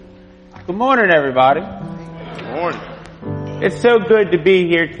Good morning, everybody. Good morning. It's so good to be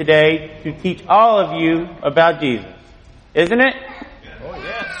here today to teach all of you about Jesus, isn't it? Oh,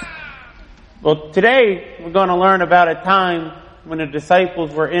 yes. Well, today we're going to learn about a time when the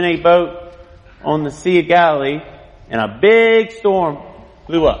disciples were in a boat on the Sea of Galilee and a big storm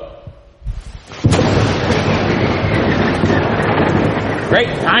blew up. Great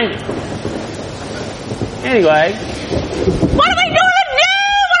timing. Anyway. What are we going to do?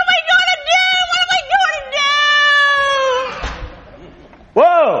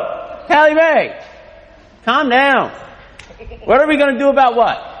 Whoa! Callie Mae! Calm down. What are we going to do about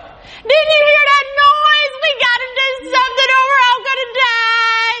what? Didn't you hear that noise? We got to do something or we're all going to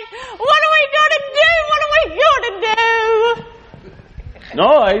die. What are we going to do? What are we going to do?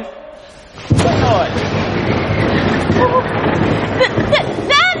 Noise? What noise?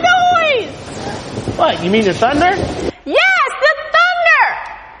 That noise! What, you mean the thunder? Yes, the thunder!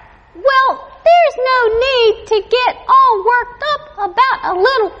 Well, there's no need to get all worked up about a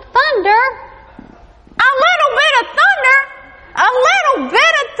little thunder. A little bit of thunder? A little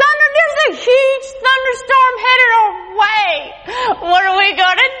bit of thunder? There's a huge thunderstorm headed our way. What are we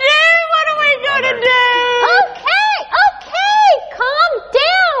gonna do? What are we gonna do? Okay, calm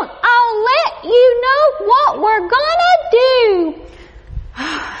down. I'll let you know what we're gonna do.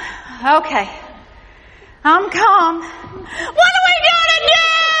 Okay, I'm calm. What are we gonna do?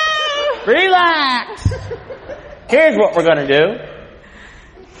 Relax! Here's what we're going to do.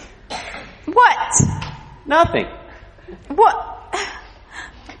 What? Nothing. What?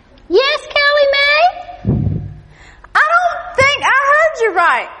 Yes, Callie Mae? I don't think I heard you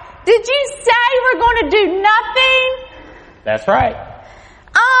right. Did you say we're going to do nothing? That's right.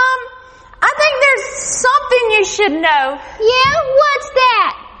 I think there's something you should know. Yeah, what's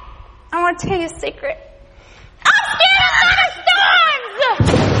that? I want to tell you a secret. I'm scared of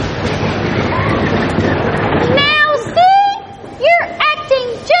thunderstorms! Now see, you're acting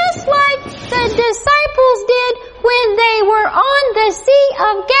just like the disciples did when they were on the Sea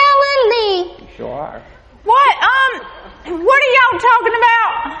of Galilee. You sure are. What are y'all talking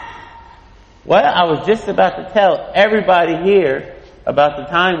about? Well, I was just about to tell everybody here about the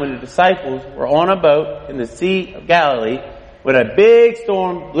time when the disciples were on a boat in the Sea of Galilee when a big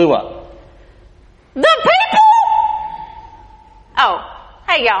storm blew up. The people? Oh,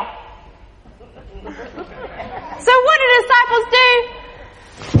 hey y'all. So what did the disciples do?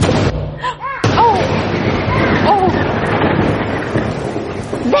 Oh.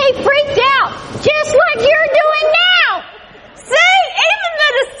 They freaked out, just like you're doing now. See, even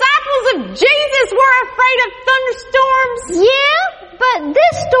the disciples of Jesus were afraid of thunderstorms. Yeah, but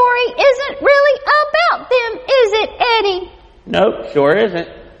this story isn't really about them, is it, Eddie? Nope, sure isn't.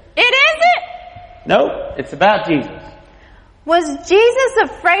 It isn't? Nope, it's about Jesus. Was Jesus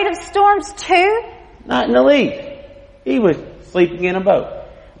afraid of storms too? Not in the least. He was sleeping in a boat.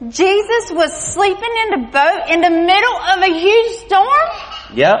 Jesus was sleeping in the boat in the middle of a huge storm?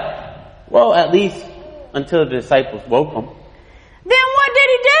 Yep. Well, at least until the disciples woke him. Then what did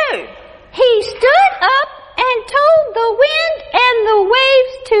he do? He stood up and told the wind and the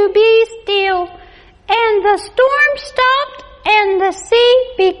waves to be still. And the storm stopped and the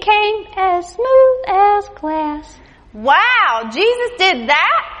sea became as smooth as glass. Wow, Jesus did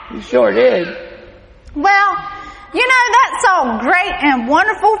that? He sure did. Well, you know, that's all great and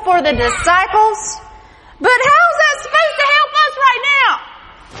wonderful for the disciples. But how's that supposed to help us right now?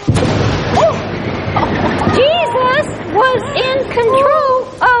 Jesus was in control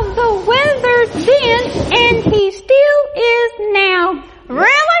of the weather then, and he still is now.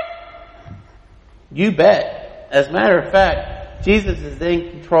 Really? You bet. As a matter of fact, Jesus is in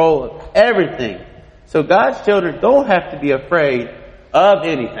control of everything. So God's children don't have to be afraid of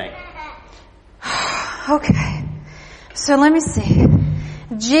anything. Okay. So let me see.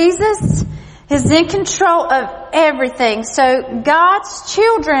 Jesus is in control of everything. So God's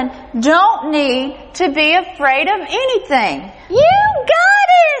children don't need to be afraid of anything. You got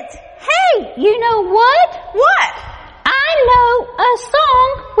it! Hey, you know what? What? I know a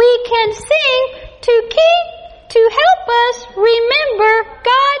song we can sing to help us remember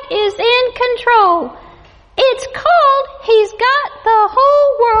God is in control. It's called He's Got the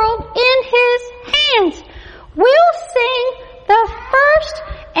Whole World in His Hands. We'll sing the first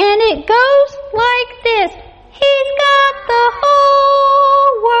and it goes like this. He's got the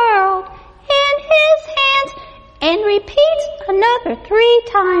whole world in His hands, and repeats another 3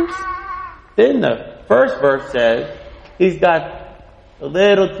 times. Then the first verse says, He's got a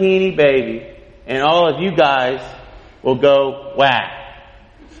little teeny baby, and all of you guys will go whack.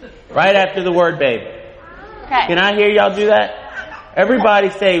 Right after the word baby. Okay. Can I hear y'all do that? Everybody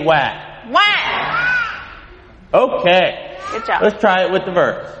say whack. Whack! Okay. Good job. Let's try it with the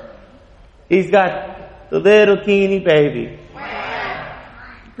verse. He's got the little teeny baby.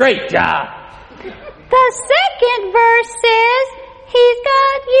 Great job. The second verse says, He's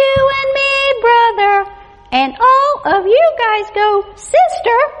got you and me, brother. And all of you guys go,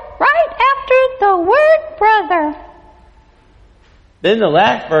 sister, right after the word brother. Then the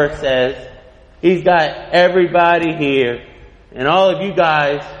last verse says, He's got everybody here. And all of you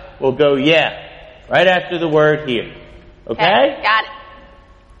guys will go, yeah, right after the word here. Okay? Got it.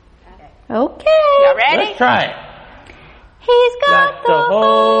 Okay. Y'all ready? Let's try it. He's got the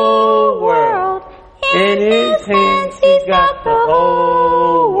whole world in His hands. He's got the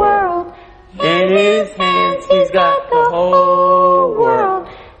whole world in His hands. He's got the whole world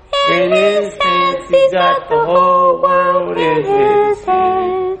in His hands. He's got the whole world in His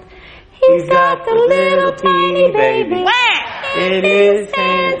hands. He's got the little teeny baby in His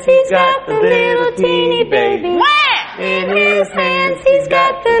hands. He's got the little teeny baby in His hands. He's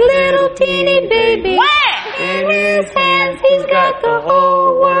got the little teeny baby in His hands. He's got the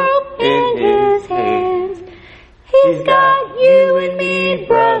whole world in His hands. He's got you and me,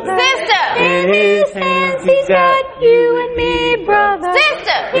 brother. Sister. In His hands. He's got you and me, brother.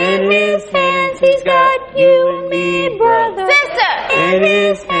 Sister. In His hands. He's got you and me, brother. Sister. In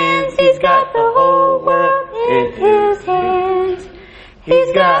His hands. He's got the whole world in His hands.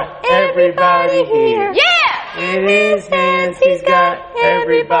 He's got everybody here. Yeah. In His hands. He's got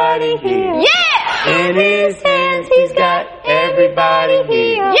everybody here. Yeah. In His hands. He's got everybody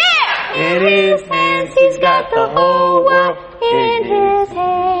here. Yeah. In His hands, He's got the whole world in His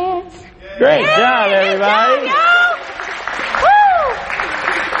hands. Great job, everybody. Woo!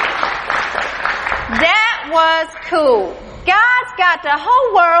 That was cool. God's got the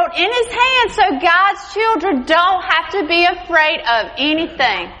whole world in His hands, so God's children don't have to be afraid of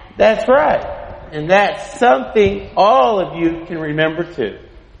anything. That's right. And that's something all of you can remember too.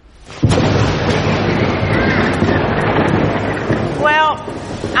 Well,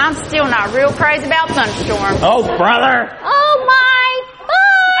 I'm still not real crazy about thunderstorms. Oh, brother. Oh my.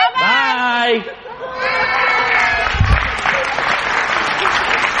 Bye. Bye.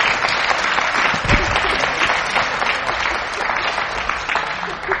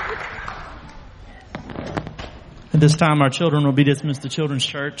 At this time, our children will be dismissed to Children's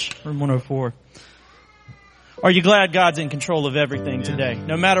Church, room 104. Are you glad God's in control of everything today?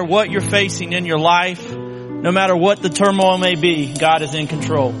 No matter what you're facing in your life, no matter what the turmoil may be, God is in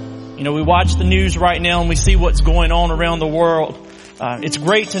control. You know, we watch the news right now and we see what's going on around the world. It's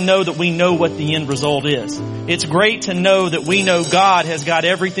great to know that we know what the end result is. It's great to know that we know God has got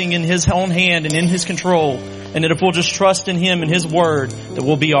everything in His own hand and in His control, and that if we'll just trust in Him and His Word, that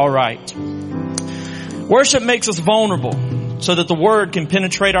we'll be all right. Worship makes us vulnerable so that the Word can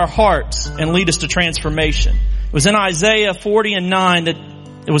penetrate our hearts and lead us to transformation. It was in Isaiah 40:9 that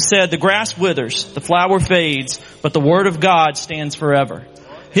it was said, the grass withers, the flower fades, but the Word of God stands forever.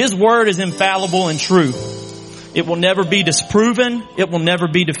 His Word is infallible and true. It will never be disproven. It will never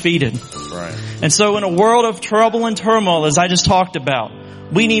be defeated. Right. And so in a world of trouble and turmoil, as I just talked about,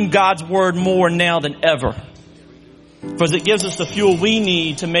 we need God's Word more now than ever. Because it gives us the fuel we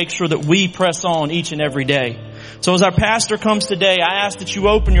need to make sure that we press on each and every day. So as our pastor comes today, I ask that you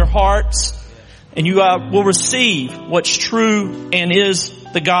open your hearts and you will receive what's true and is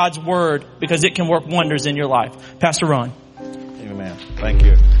the God's Word, because it can work wonders in your life. Pastor Ron. Amen. Thank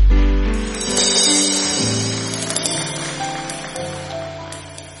you.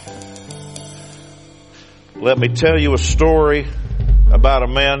 Let me tell you a story about a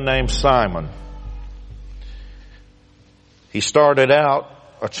man named Simon. He started out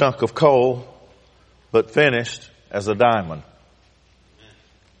a chunk of coal, but finished as a diamond.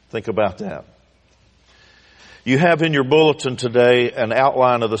 Think about that. You have in your bulletin today an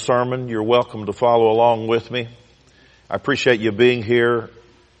outline of the sermon. You're welcome to follow along with me. I appreciate you being here.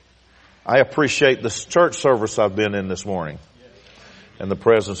 I appreciate this church service I've been in this morning and the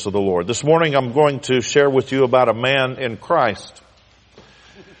presence of the Lord. This morning I'm going to share with you about a man in Christ.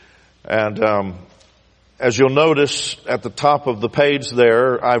 And as you'll notice at the top of the page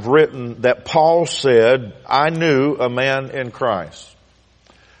there, I've written that Paul said, I knew a man in Christ.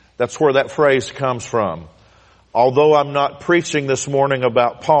 That's where that phrase comes from. Although I'm not preaching this morning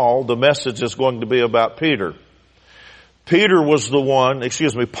about Paul, the message is going to be about Peter. Paul was the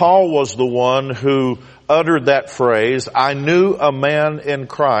one who uttered that phrase, I knew a man in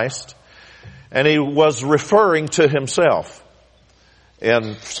Christ, and he was referring to himself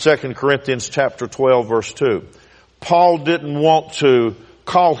in 2 Corinthians chapter 12 verse 2. Paul didn't want to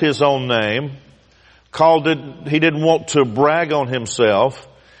call his own name. He didn't want to brag on himself.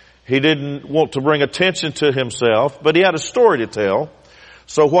 He didn't want to bring attention to himself, but he had a story to tell.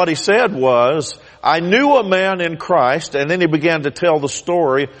 So what he said was, I knew a man in Christ, and then he began to tell the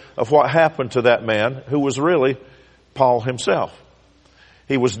story of what happened to that man, who was really Paul himself.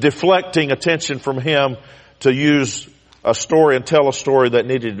 He was deflecting attention from him to use a story and tell a story that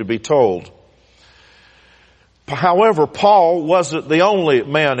needed to be told. However, Paul wasn't the only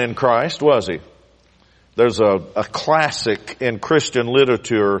man in Christ, was he? There's a classic in Christian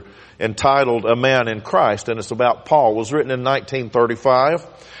literature entitled A Man in Christ, and it's about Paul. It was written in 1935.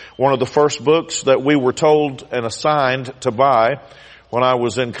 One of the first books that we were told and assigned to buy when I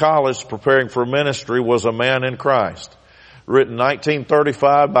was in college preparing for ministry was A Man in Christ, written in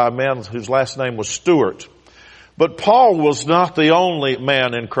 1935 by a man whose last name was Stewart. But Paul was not the only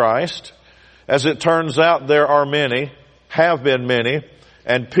man in Christ. As it turns out, there are many, have been many,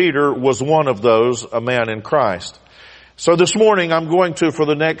 and Peter was one of those, a man in Christ. So this morning I'm going to, for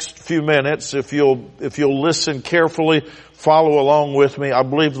the next few minutes, if you'll listen carefully, follow along with me, I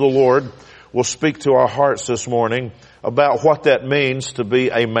believe the Lord will speak to our hearts this morning about what that means to be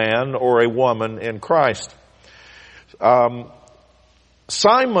a man or a woman in Christ.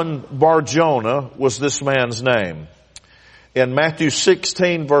 Simon Bar-Jonah was this man's name. In Matthew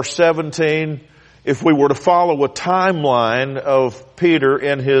 16 verse 17, if we were to follow a timeline of Peter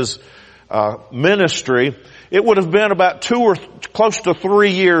in his ministry, it would have been about 2 or close to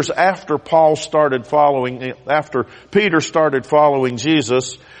 3 years after after Peter started following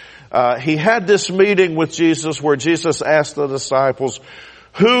Jesus. He had this meeting with Jesus where Jesus asked the disciples,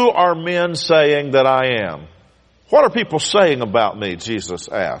 who are men saying that I am? What are people saying about me? Jesus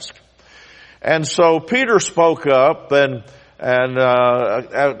asked. And so Peter spoke up and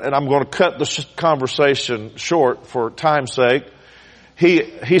I'm going to cut the conversation short for time's sake.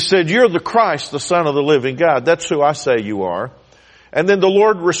 He said, you're the Christ, the Son of the living God. That's who I say you are. And then the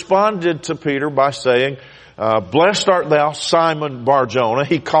Lord responded to Peter by saying, blessed art thou, Simon Bar-Jonah.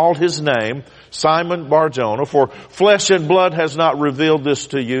 He called his name, Simon Bar-Jonah, for flesh and blood has not revealed this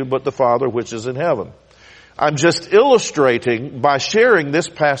to you, but the Father which is in heaven. I'm just illustrating by sharing this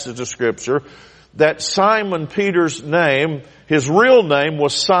passage of Scripture that Simon Peter's name, his real name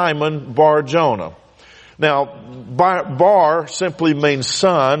was Simon Bar-Jonah. Now, Bar simply means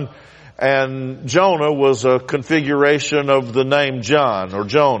son, and Jonah was a configuration of the name John or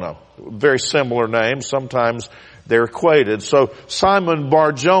Jonah. Very similar names. Sometimes they're equated. So Simon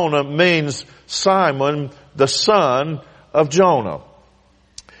Bar-Jonah means Simon, the son of Jonah.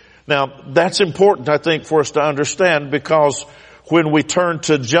 Now, that's important, I think, for us to understand, because when we turn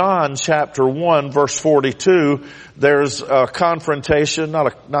to John chapter 1 verse 42, there's a confrontation,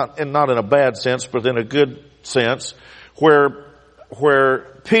 not in a bad sense, but in a good sense, where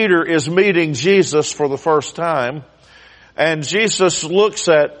Peter is meeting Jesus for the first time, and Jesus looks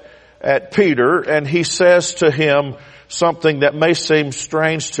at Peter and he says to him something that may seem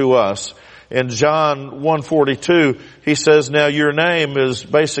strange to us. In John 1:42, he says, now your name is,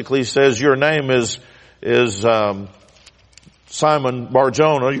 basically says your name is Simon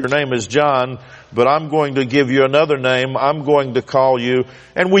Bar-Jonah, your name is John, but I'm going to give you another name. I'm going to call you,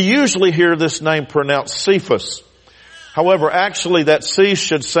 and we usually hear this name pronounced Cephas. However, actually that C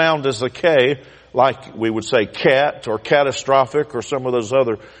should sound as a K, like we would say cat or catastrophic or some of those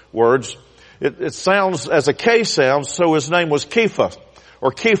other words. It sounds as a K sounds, so his name was Kepha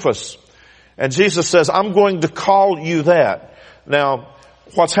or Cephas. And Jesus says, I'm going to call you that. Now,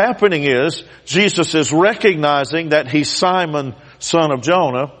 what's happening is Jesus is recognizing that he's Simon, son of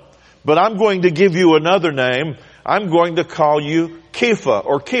Jonah, but I'm going to give you another name. I'm going to call you Kepha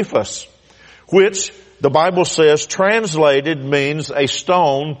or Cephas, which the Bible says translated means a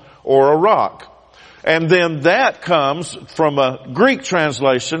stone or a rock. And then that comes from a Greek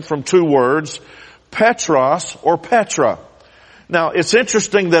translation from two words, Petros or Petra. Now, it's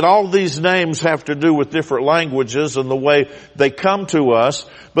interesting that all these names have to do with different languages and the way they come to us.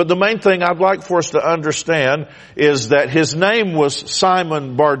 But the main thing I'd like for us to understand is that his name was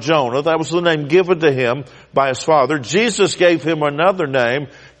Simon Bar-Jonah. That was the name given to him by his father. Jesus gave him another name,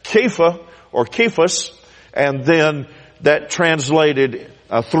 Kepha or Cephas, and then that translated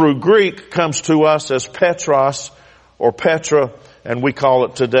through Greek comes to us as Petros or Petra, and we call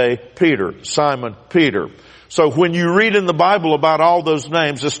it today Peter, Simon Peter. So when you read in the Bible about all those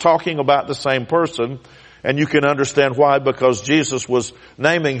names, it's talking about the same person, and you can understand why, because Jesus was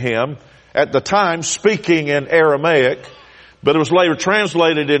naming him at the time speaking in Aramaic, but it was later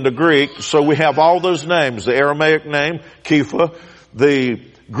translated into Greek, so we have all those names, the Aramaic name, Kepha, the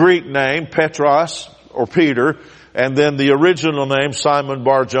Greek name, Petros or Peter, and then the original name, Simon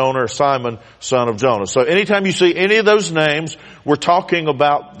Bar-Jonah, or Simon, son of Jonah. So anytime you see any of those names, we're talking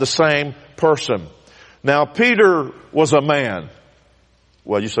about the same person. Now, Peter was a man.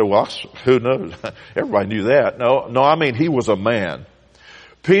 Well, you say, well, who knows? Everybody knew that. No, I mean, he was a man.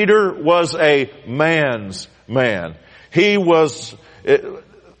 Peter was a man's man. He was,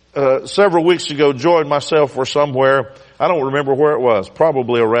 several weeks ago, Joy and myself were somewhere. I don't remember where it was.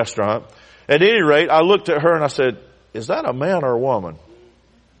 Probably a restaurant. At any rate, I looked at her and I said, is that a man or a woman?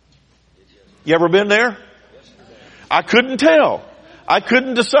 You ever been there? I couldn't tell. I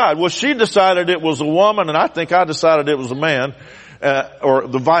couldn't decide. Well, she decided it was a woman, and I think I decided it was a man. Or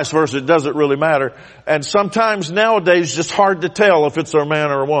the vice versa, it doesn't really matter. And sometimes nowadays it's just hard to tell if it's a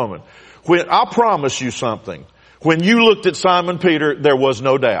man or a woman. I'll promise you something. When you looked at Simon Peter, there was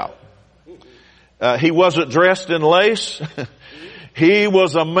no doubt. He wasn't dressed in lace. He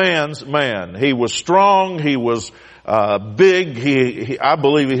was a man's man. He was strong. He was big. I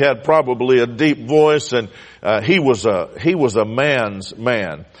believe he had probably a deep voice, and he was a man's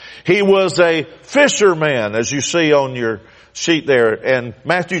man. He was a fisherman, as you see on your sheet there. And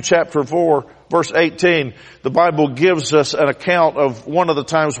Matthew chapter 4, verse 18, the Bible gives us an account of one of the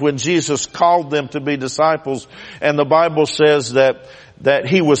times when Jesus called them to be disciples. And the Bible says that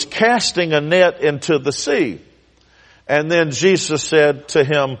he was casting a net into the sea. And then Jesus said to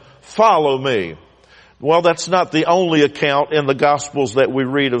him, follow me. Well, that's not the only account in the Gospels that we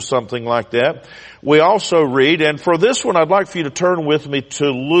read of something like that. We also read, and for this one I'd like for you to turn with me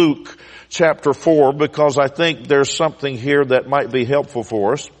to Luke chapter 4, because I think there's something here that might be helpful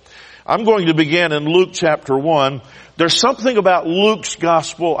for us. I'm going to begin in Luke chapter 1. There's something about Luke's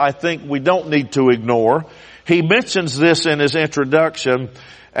gospel I think we don't need to ignore. He mentions this in his introduction,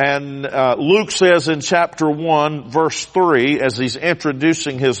 and Luke says in chapter 1, verse 3, as he's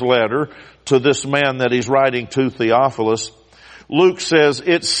introducing his letter to this man that he's writing to, Theophilus, Luke says,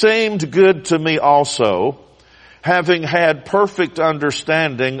 it seemed good to me also, having had perfect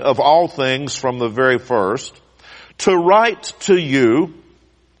understanding of all things from the very first, to write to you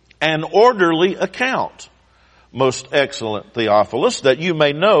an orderly account, most excellent Theophilus, that you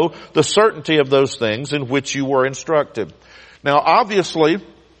may know the certainty of those things in which you were instructed. Now, obviously,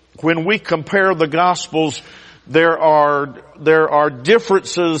 when we compare the Gospels, there are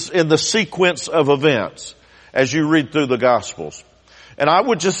differences in the sequence of events as you read through the Gospels. And I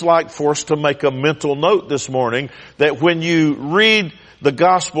would just like for us to make a mental note this morning that when you read the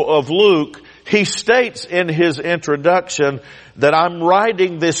Gospel of Luke, he states in his introduction that I'm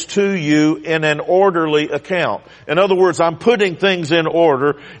writing this to you in an orderly account. In other words, I'm putting things in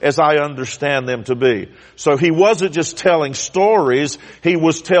order as I understand them to be. So he wasn't just telling stories, he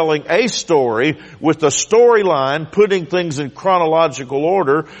was telling a story with a storyline, putting things in chronological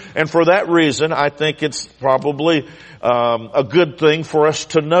order. And for that reason, I think it's probably a good thing for us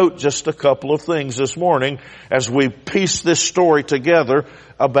to note just a couple of things this morning as we piece this story together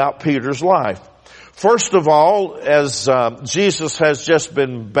about Peter's life. First of all, as Jesus has just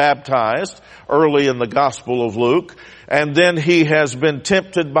been baptized early in the Gospel of Luke, and then he has been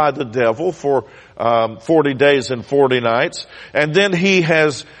tempted by the devil for 40 days and 40 nights, and then he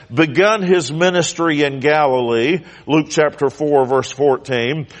has begun his ministry in Galilee, Luke chapter 4 verse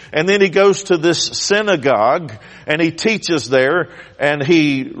 14, and then he goes to this synagogue and he teaches there and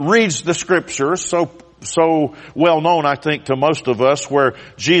he reads the scriptures, so well known, I think, to most of us, where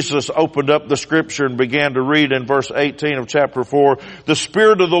Jesus opened up the scripture and began to read in verse 18 of chapter 4, the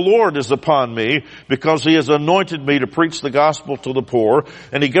Spirit of the Lord is upon me because he has anointed me to preach the gospel to the poor.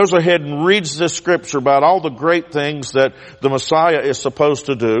 And he goes ahead and reads this scripture about all the great things that the Messiah is supposed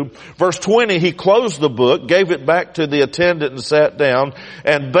to do. Verse 20, he closed the book, gave it back to the attendant and sat down.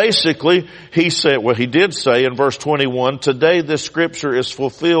 And basically, he did say in verse 21, today this scripture is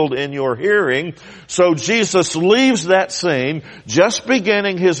fulfilled in your hearing. So Jesus leaves that scene, just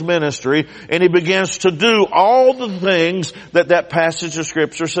beginning his ministry, and he begins to do all the things that passage of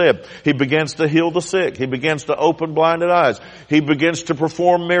scripture said. He begins to heal the sick. He begins to open blinded eyes. He begins to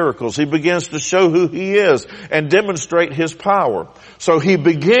perform miracles. He begins to show who he is and demonstrate his power. So he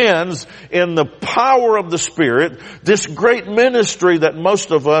begins in the power of the Spirit, this great ministry that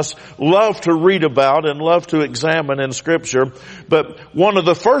most of us love to read about and love to examine in scripture. But one of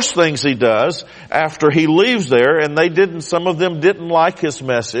the first things he does after after he leaves there, and some of them didn't like his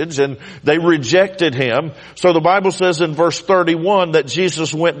message, and they rejected him. So the Bible says in verse 31 that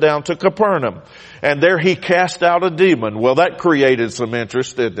Jesus went down to Capernaum, and there he cast out a demon. Well, that created some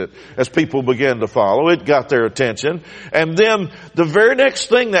interest, didn't it? As people began to follow, it got their attention. And then the very next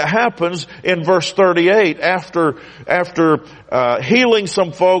thing that happens in verse 38, after healing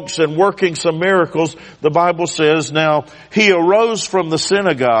some folks and working some miracles, the Bible says, now he arose from the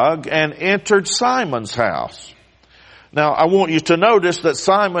synagogue and entered Simon's house. Now, I want you to notice that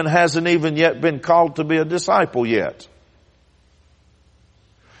Simon hasn't even yet been called to be a disciple yet.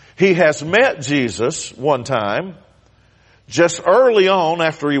 He has met Jesus one time, just early on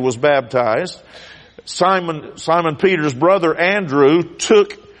after he was baptized. Simon Peter's brother Andrew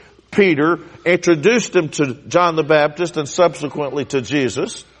took Peter, introduced him to John the Baptist and subsequently to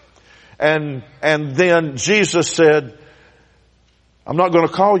Jesus. And then Jesus said, I'm not going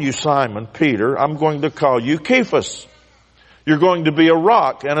to call you Simon Peter, I'm going to call you Cephas. You're going to be a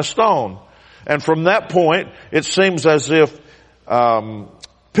rock and a stone. And from that point, it seems as if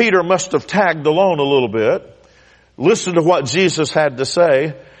Peter must have tagged along a little bit, listened to what Jesus had to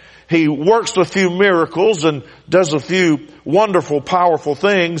say. He works a few miracles and does a few wonderful, powerful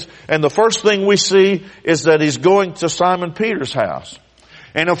things. And the first thing we see is that he's going to Simon Peter's house.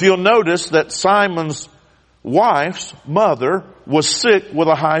 And if you'll notice that Simon's wife's mother was sick with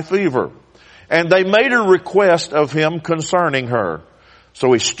a high fever. And they made a request of him concerning her.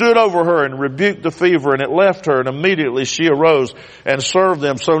 So he stood over her and rebuked the fever, and it left her, and immediately she arose and served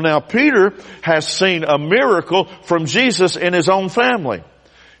them. So now Peter has seen a miracle from Jesus in his own family.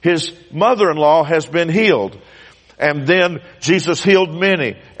 His mother-in-law has been healed. And then Jesus healed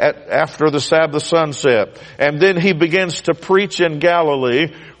many after the Sabbath sunset. And then he begins to preach in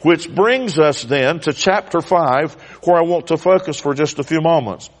Galilee, which brings us then to chapter 5, where I want to focus for just a few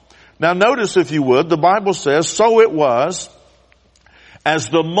moments. Now notice, if you would, the Bible says, so it was, as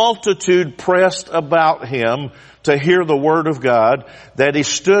the multitude pressed about him to hear the word of God, that he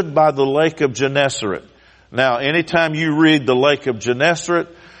stood by the lake of Gennesaret. Now, anytime you read the lake of Gennesaret,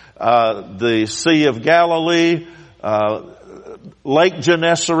 the Sea of Galilee, Lake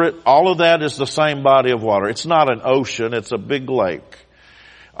Gennesaret, all of that is the same body of water. It's not an ocean, it's a big lake.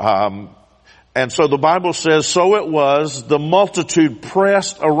 And so the Bible says, so it was, the multitude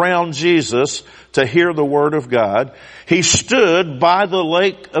pressed around Jesus to hear the word of God. He stood by the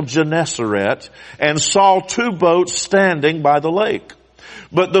lake of Gennesaret and saw two boats standing by the lake.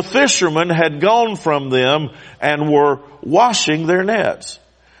 But the fishermen had gone from them and were washing their nets.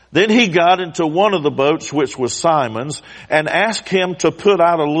 Then he got into one of the boats, which was Simon's, and asked him to put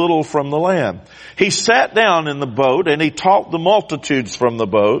out a little from the land. He sat down in the boat and he taught the multitudes from the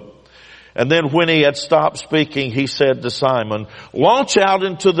boat. And then when he had stopped speaking, he said to Simon, launch out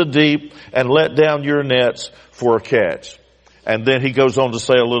into the deep and let down your nets for a catch. And then he goes on to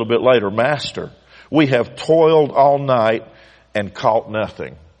say a little bit later, Master, we have toiled all night and caught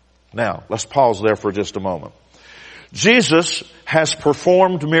nothing. Now, let's pause there for just a moment. Jesus has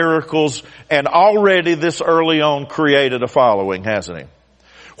performed miracles and already this early on created a following, hasn't he?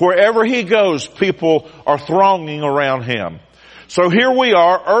 Wherever he goes, people are thronging around him. So here we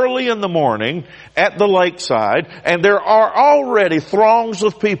are early in the morning at the lakeside, and there are already throngs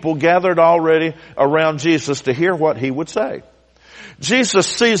of people gathered already around Jesus to hear what he would say. Jesus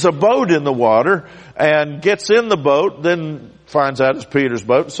sees a boat in the water and gets in the boat, then finds out it's Peter's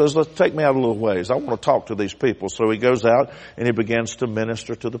boat and says, let's take me out a little ways. I want to talk to these people. So he goes out and he begins to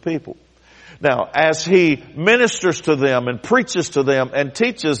minister to the people. Now, as he ministers to them and preaches to them and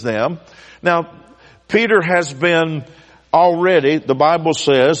teaches them, now Peter has been already, the Bible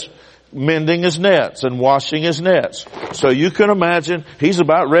says, mending his nets and washing his nets. So you can imagine he's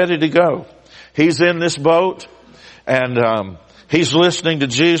about ready to go. He's in this boat and he's listening to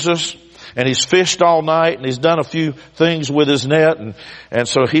Jesus, and he's fished all night, and he's done a few things with his net, and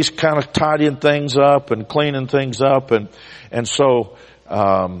so he's kind of tidying things up and cleaning things up, and so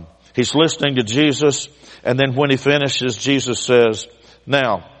he's listening to Jesus, and then when he finishes, Jesus says,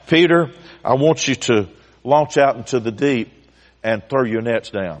 now, Peter, I want you to launch out into the deep and throw your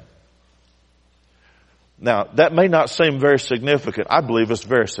nets down. Now, that may not seem very significant. I believe it's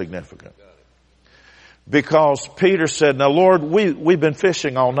very significant. Because Peter said, now Lord, we've been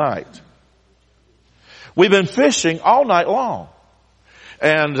fishing all night. We've been fishing all night long.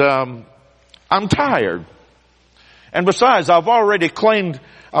 And I'm tired. And besides, I've already cleaned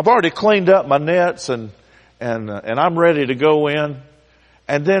up my nets and I'm ready to go in.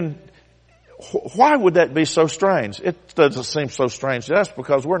 And then why would that be so strange? It doesn't seem so strange to us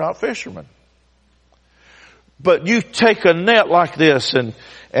because we're not fishermen. But you take a net like this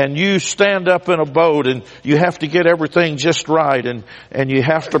and you stand up in a boat and you have to get everything just right and you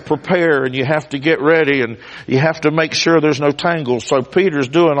have to prepare and you have to get ready and you have to make sure there's no tangles. So Peter's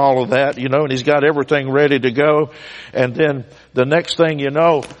doing all of that, and he's got everything ready to go. And then the next thing you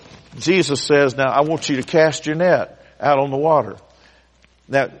know, Jesus says, now I want you to cast your net out on the water.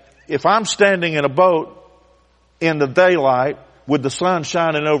 Now, if I'm standing in a boat in the daylight with the sun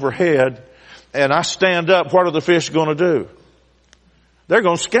shining overhead and I stand up, what are the fish going to do? They're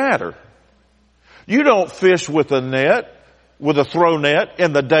going to scatter. You don't fish with a net, with a throw net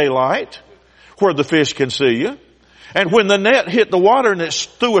in the daylight where the fish can see you. And when the net hit the water and it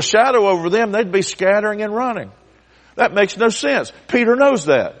threw a shadow over them, they'd be scattering and running. That makes no sense. Peter knows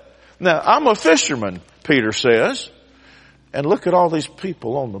that. Now, I'm a fisherman, Peter says. And look at all these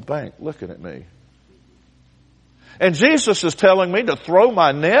people on the bank looking at me. And Jesus is telling me to throw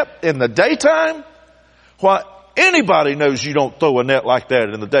my net in the daytime? Why, anybody knows you don't throw a net like that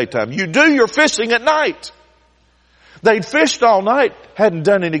in the daytime. You do your fishing at night. They'd fished all night, hadn't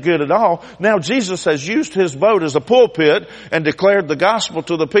done any good at all. Now Jesus has used his boat as a pulpit and declared the gospel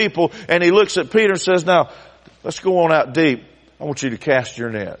to the people. And he looks at Peter and says, now, let's go on out deep. I want you to cast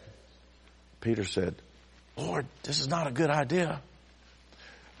your net. Peter said, Lord, this is not a good idea.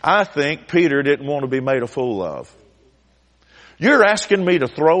 I think Peter didn't want to be made a fool of. You're asking me to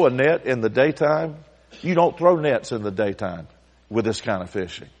throw a net in the daytime? You don't throw nets in the daytime with this kind of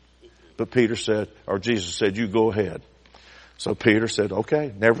fishing. But Peter said, or Jesus said, you go ahead. So Peter said,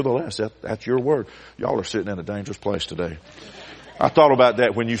 okay, nevertheless, that's your word. Y'all are sitting in a dangerous place today. I thought about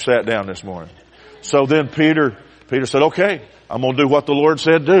that when you sat down this morning. So then Peter said, okay, I'm going to do what the Lord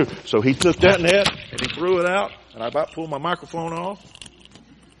said do. So he took that net and he threw it out. And I about pulled my microphone off.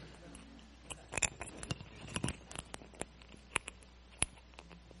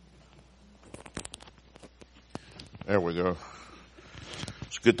 There we go.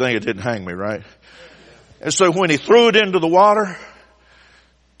 It's a good thing it didn't hang me, right? And so when he threw it into the water,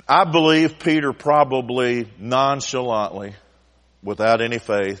 I believe Peter probably nonchalantly, without any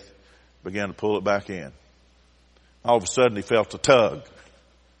faith, began to pull it back in. All of a sudden he felt a tug.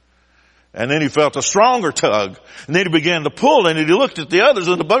 And then he felt a stronger tug. And then he began to pull, and he looked at the others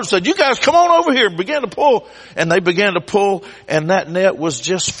in the boat and said, you guys come on over here, and began to pull. And they began to pull, and that net was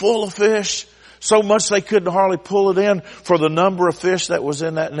just full of fish. So much they couldn't hardly pull it in for the number of fish that was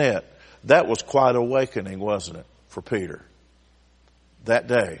in that net. That was quite awakening, wasn't it, for Peter that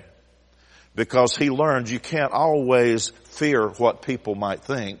day? Because he learned you can't always fear what people might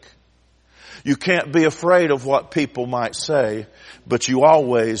think. You can't be afraid of what people might say, but you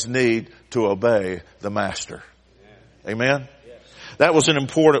always need to obey the master. Amen? That was an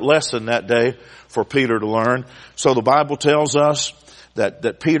important lesson that day for Peter to learn. So the Bible tells us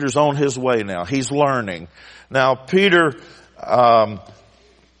that Peter's on his way now. He's learning. Now Peter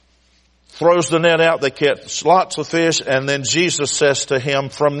throws the net out. They catch lots of fish, and then Jesus says to him,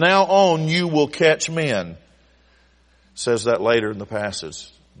 from now on you will catch men. Says that later in the passage.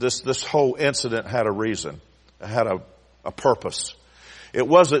 This whole incident had a reason. It had a purpose. It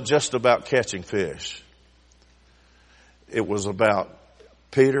wasn't just about catching fish. It was about,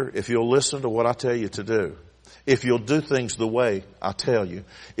 Peter, if you'll listen to what I tell you to do, if you'll do things the way I tell you,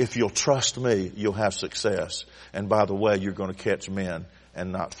 if you'll trust me, you'll have success. And by the way, you're going to catch men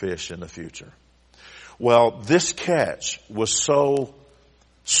and not fish in the future. Well, this catch was so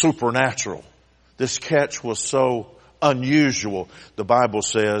supernatural. This catch was so unusual. The Bible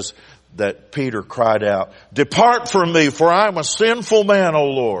says that Peter cried out, depart from me, for I am a sinful man, O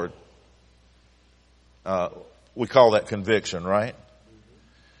Lord. We call that conviction, right?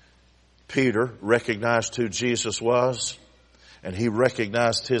 Peter recognized who Jesus was, and he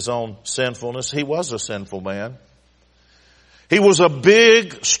recognized his own sinfulness. He was a sinful man. He was a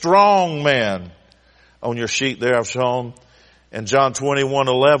big, strong man. On your sheet there I've shown in John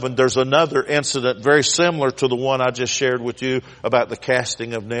 21:11, there's another incident very similar to the one I just shared with you about the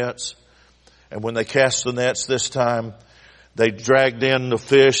casting of nets. And when they cast the nets this time, they dragged in the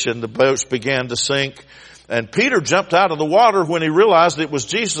fish and the boats began to sink. And Peter jumped out of the water when he realized it was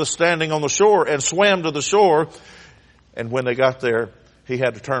Jesus standing on the shore and swam to the shore. And when they got there, he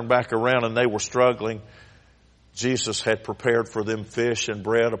had to turn back around and they were struggling. Jesus had prepared for them fish and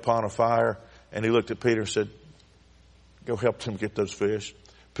bread upon a fire. And he looked at Peter and said, go help them get those fish.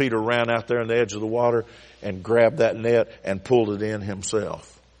 Peter ran out there on the edge of the water and grabbed that net and pulled it in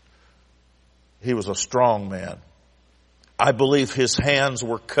himself. He was a strong man. I believe his hands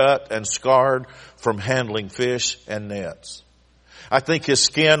were cut and scarred from handling fish and nets. I think his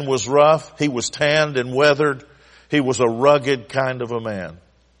skin was rough. He was tanned and weathered. He was a rugged kind of a man.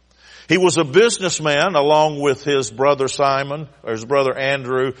 He was a businessman along with his brother Simon, or his brother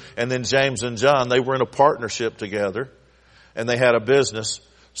Andrew, and then James and John. They were in a partnership together, and they had a business.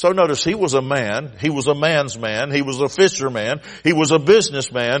 So notice, he was a man. He was a man's man. He was a fisherman. He was a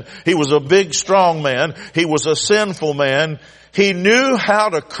businessman. He was a big, strong man. He was a sinful man. He knew how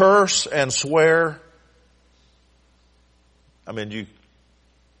to curse and swear. I mean,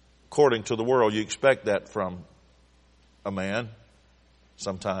 according to the world, you expect that from a man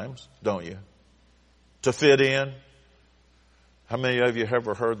sometimes, don't you? To fit in. How many of you have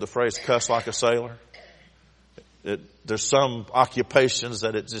ever heard the phrase cuss like a sailor? There's some occupations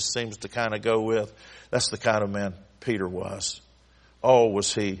that it just seems to kind of go with. That's the kind of man Peter was. Oh,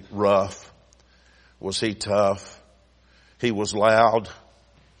 was he rough? Was he tough? He was loud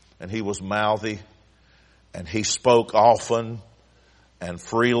and he was mouthy and he spoke often and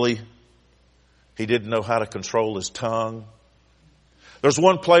freely. He didn't know how to control his tongue. There's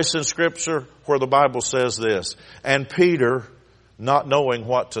one place in Scripture where the Bible says this, and Peter, not knowing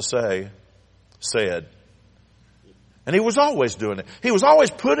what to say, said. And he was always doing it. He was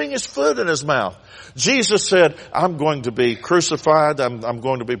always putting his foot in his mouth. Jesus said, I'm going to be crucified. I'm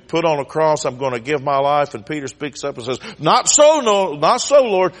going to be put on a cross. I'm going to give my life. And Peter speaks up and says, not so, no, not so,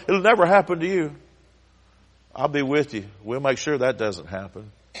 Lord. It'll never happen to you. I'll be with you. We'll make sure that doesn't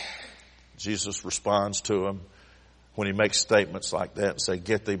happen. Jesus responds to him when he makes statements like that and say,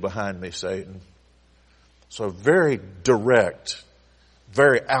 get thee behind me, Satan. So very direct,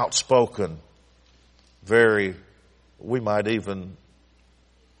 very outspoken, very, we might even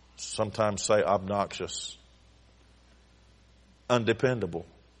sometimes say obnoxious, undependable.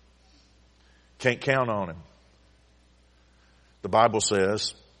 Can't count on him. The Bible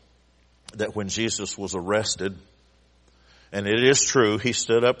says that when Jesus was arrested, and it is true, he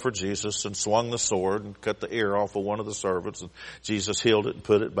stood up for Jesus and swung the sword and cut the ear off of one of the servants, and Jesus healed it and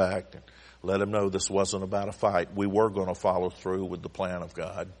put it back and let him know this wasn't about a fight. We were going to follow through with the plan of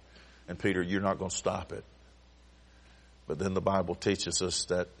God. And Peter, you're not going to stop it. But then the Bible teaches us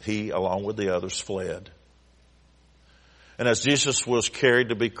that he, along with the others, fled. And as Jesus was carried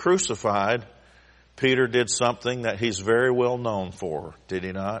to be crucified, Peter did something that he's very well known for, did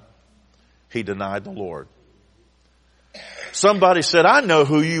he not? He denied the Lord. Somebody said, I know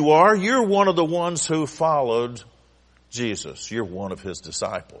who you are. You're one of the ones who followed Jesus. You're one of his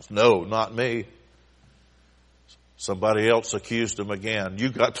disciples. No, not me. Somebody else accused him again. You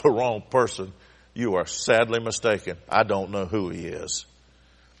got the wrong person. You are sadly mistaken. I don't know who he is.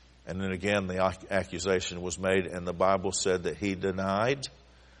 And then again, the accusation was made, and the Bible said that he denied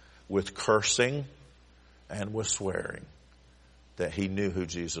with cursing and with swearing that he knew who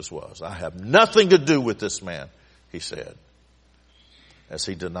Jesus was. I have nothing to do with this man, he said, as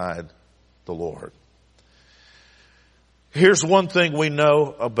he denied the Lord. Here's one thing we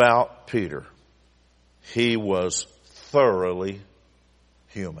know about Peter. He was thoroughly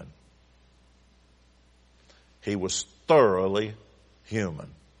human. He was thoroughly human.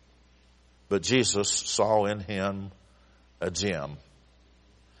 But Jesus saw in him a gem.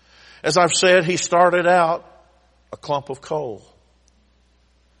 As I've said, he started out a clump of coal.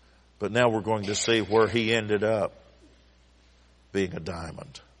 But now we're going to see where he ended up being a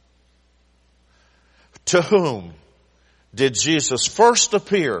diamond. To whom did Jesus first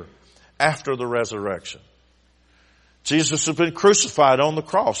appear after the resurrection? Jesus had been crucified on the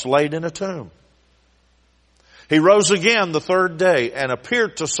cross, laid in a tomb. He rose again the third day and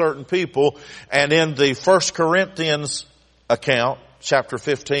appeared to certain people. And in the 1 Corinthians account, chapter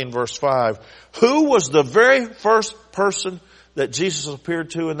 15, verse 5, who was the very first person that Jesus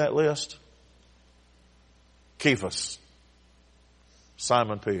appeared to in that list? Cephas.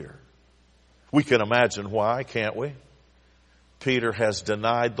 Simon Peter. We can imagine why, can't we? Peter has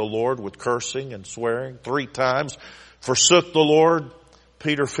denied the Lord with cursing and swearing 3 times, forsook the Lord.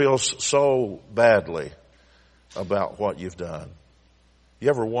 Peter feels so badly about what you've done. You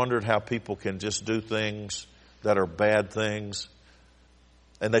ever wondered how people can just do things that are bad things,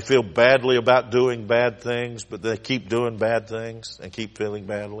 and they feel badly about doing bad things, but they keep doing bad things and keep feeling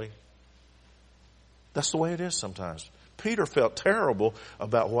badly? That's the way it is sometimes. Peter felt terrible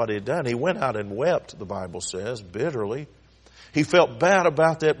about what he had done. He went out and wept, the Bible says, bitterly. He felt bad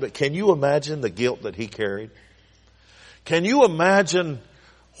about that, but can you imagine the guilt that he carried? Can you imagine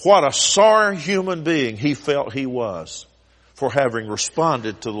what a sorry human being he felt he was for having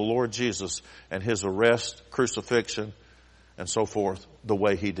responded to the Lord Jesus and his arrest, crucifixion, and so forth the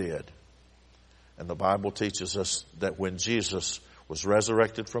way he did? And the Bible teaches us that when Jesus was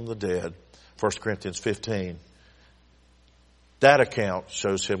resurrected from the dead, 1 Corinthians 15, that account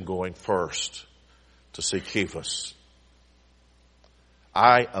shows him going first to see Cephas.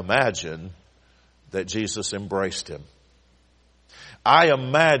 I imagine that Jesus embraced him. I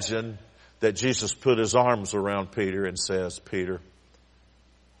imagine that Jesus put his arms around Peter and says, Peter,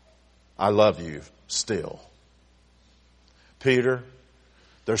 I love you still. Peter,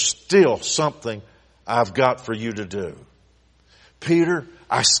 there's still something I've got for you to do. Peter,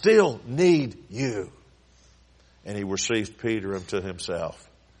 I still need you. And he received Peter unto himself.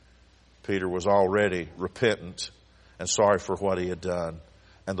 Peter was already repentant and sorry for what he had done.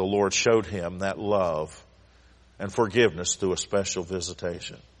 And the Lord showed him that love and forgiveness through a special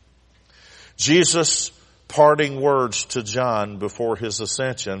visitation. Jesus' parting words to John before his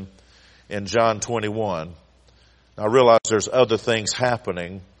ascension in John 21. Now I realize there's other things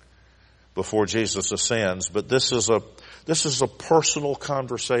happening before Jesus ascends, but this is a personal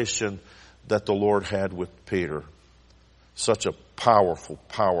conversation that the Lord had with Peter. Such a powerful,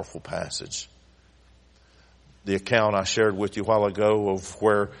 powerful passage. The account I shared with you a while ago of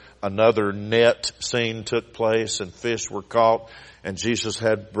where another net scene took place and fish were caught, and Jesus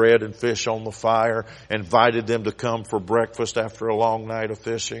had bread and fish on the fire, invited them to come for breakfast after a long night of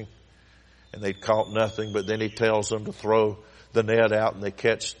fishing. And they'd caught nothing, but then he tells them to throw the net out, and they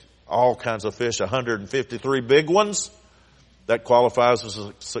catch all kinds of fish, 153 big ones. That qualifies as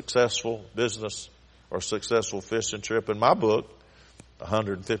a successful business or successful fishing trip in my book.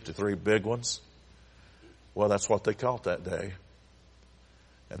 153 big ones. Well, that's what they caught that day.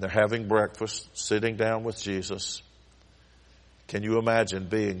 And they're having breakfast, sitting down with Jesus. Can you imagine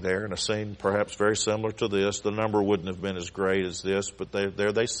being there in a scene perhaps very similar to this? The number wouldn't have been as great as this, but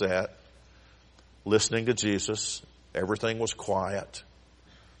there they sat, listening to Jesus. Everything was quiet.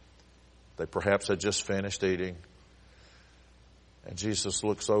 They perhaps had just finished eating. And Jesus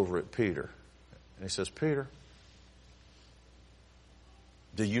looks over at Peter and he says, Peter,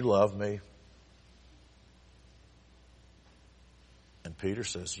 do you love me? And Peter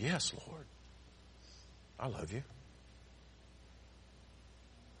says, yes, Lord, I love you.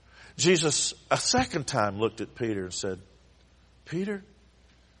 Jesus a second time looked at Peter and said, Peter,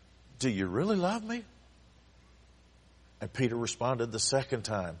 do you really love me? And Peter responded the second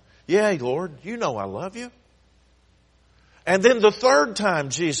time, yeah, Lord, you know I love you. And then the third time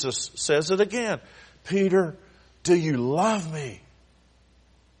Jesus says it again, Peter, do you love me?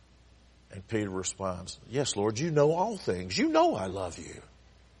 And Peter responds, yes, Lord, you know all things. You know I love you.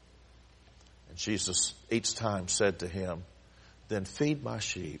 And Jesus each time said to him, then feed my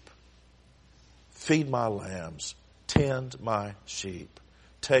sheep, feed my lambs, tend my sheep,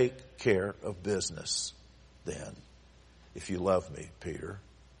 take care of business then, if you love me, Peter.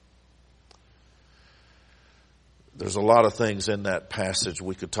 There's a lot of things in that passage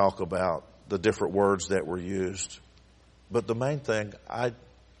we could talk about, the different words that were used. But the main thing I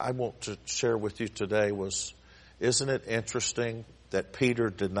want to share with you today was, isn't it interesting that Peter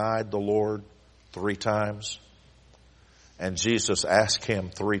denied the Lord 3 times? And Jesus asked him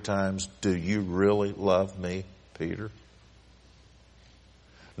 3 times, do you really love me, Peter?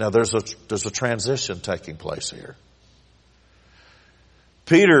 Now there's a transition taking place here.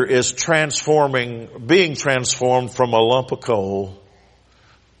 Peter is being transformed from a lump of coal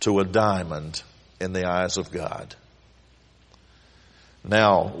to a diamond in the eyes of God.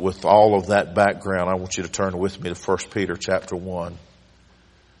 Now, with all of that background, I want you to turn with me to 1 Peter chapter 1,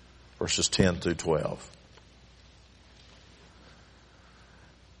 verses 10 through 12.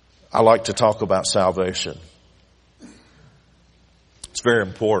 I like to talk about salvation. It's very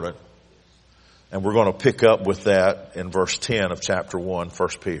important. And we're going to pick up with that in verse 10 of chapter 1, 1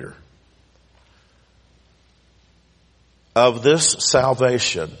 Peter. Of this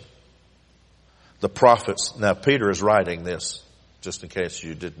salvation, the prophets, now Peter is writing this, just in case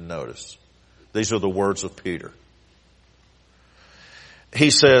you didn't notice. These are the words of Peter. He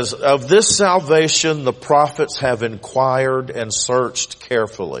says, of this salvation the prophets have inquired and searched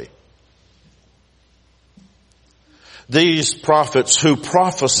carefully. These prophets who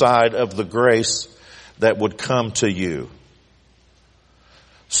prophesied of the grace that would come to you,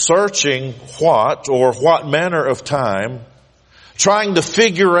 searching what manner of time, trying to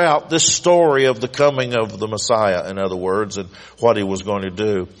figure out this story of the coming of the Messiah, in other words, and what he was going to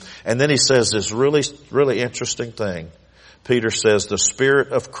do. And then he says this really, really interesting thing. Peter says the Spirit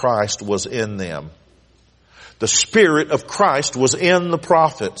of Christ was in them. The Spirit of Christ was in the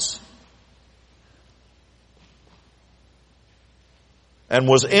prophets. And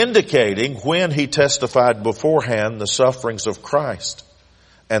was indicating when he testified beforehand the sufferings of Christ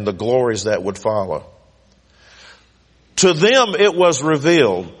and the glories that would follow. To them it was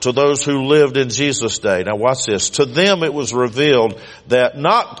revealed, to those who lived in Jesus' day. Now watch this. To them it was revealed that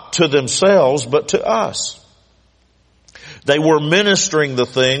not to themselves, but to us. They were ministering the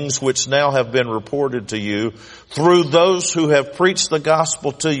things which now have been reported to you through those who have preached the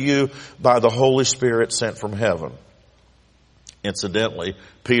gospel to you by the Holy Spirit sent from heaven. Incidentally,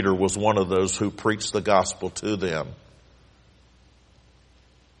 Peter was one of those who preached the gospel to them.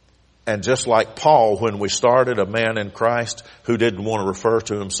 And just like Paul, when we started, a man in Christ who didn't want to refer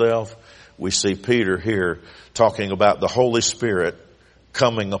to himself, we see Peter here talking about the Holy Spirit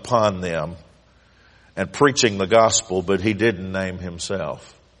coming upon them and preaching the gospel, but he didn't name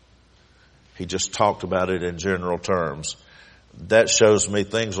himself. He just talked about it in general terms. That shows me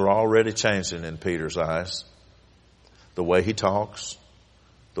things are already changing in Peter's eyes. The way he talks,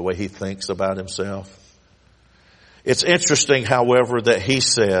 the way he thinks about himself. It's interesting, however, that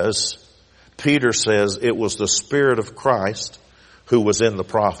Peter says it was the Spirit of Christ who was in the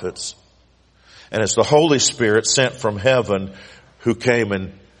prophets. And it's the Holy Spirit sent from heaven who came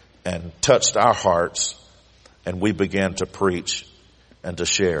and touched our hearts, and we began to preach and to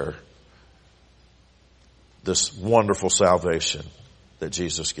share this wonderful salvation that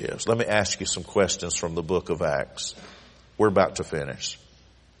Jesus gives. Let me ask you some questions from the book of Acts. We're about to finish.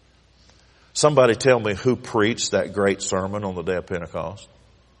 Somebody tell me who preached that great sermon on the day of Pentecost.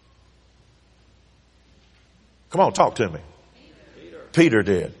 Come on, talk to me. Peter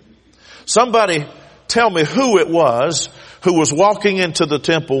did. Somebody tell me who it was who was walking into the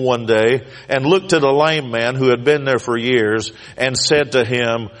temple one day and looked at a lame man who had been there for years and said to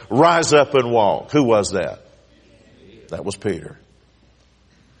him, "Rise up and walk." Who was that? That was Peter.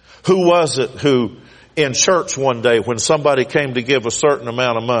 Who was it who in church one day when somebody came to give a certain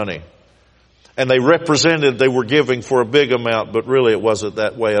amount of money and they represented they were giving for a big amount, but really it wasn't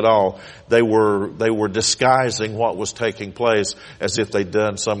that way at all. They were disguising what was taking place as if they'd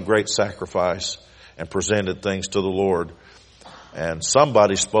done some great sacrifice and presented things to the Lord. And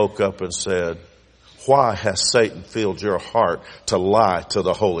somebody spoke up and said, "Why has Satan filled your heart to lie to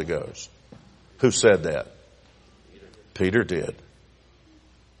the Holy Ghost?" Who said that? Peter did.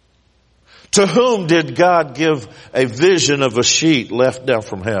 To whom did God give a vision of a sheet left down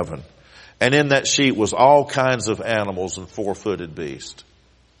from heaven? And in that sheet was all kinds of animals and four-footed beasts.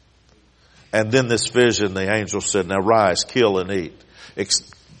 And then this vision, the angel said, "Now rise, kill and eat."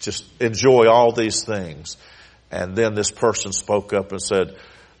 Just enjoy all these things. And then this person spoke up and said,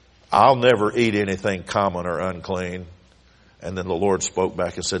 "I'll never eat anything common or unclean." And then the Lord spoke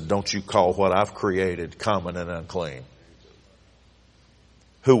back and said, "Don't you call what I've created common and unclean."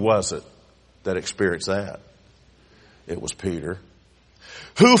 Who was it that experienced that? It was Peter.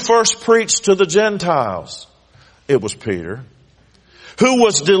 Who first preached to the Gentiles? It was Peter. Who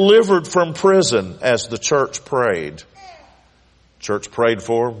was delivered from prison as the church prayed? Church prayed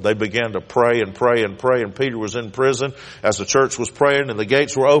for him. They began to pray and pray and pray, and Peter was in prison as the church was praying, and the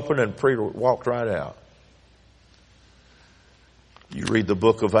gates were open, and Peter walked right out. You read the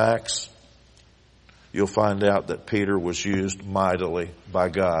book of Acts, you'll find out that Peter was used mightily by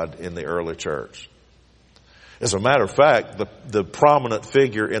God in the early church. As a matter of fact, the prominent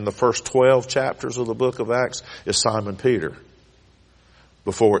figure in the first 12 chapters of the book of Acts is Simon Peter,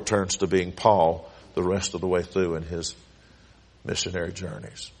 before it turns to being Paul the rest of the way through in his missionary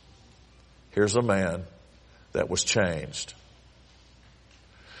journeys. Here's a man that was changed.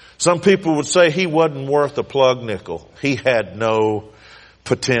 Some people would say he wasn't worth a plug nickel. He had no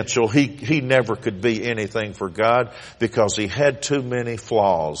potential. He never could be anything for God because he had too many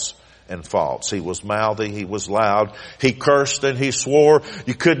flaws and faults. He was mouthy. He was loud. He cursed and he swore.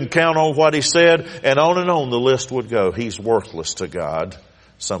 You couldn't count on what he said, and on the list would go. He's worthless to God,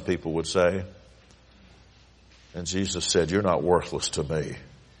 some people would say. And Jesus said, "You're not worthless to me.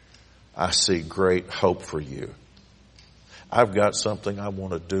 I see great hope for you. I've got something I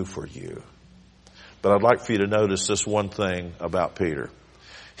want to do for you." But I'd like for you to notice this one thing about Peter.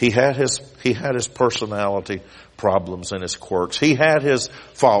 He had his personality problems and his quirks. He had his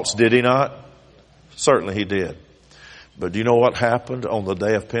faults, did he not? Certainly he did. But do you know what happened on the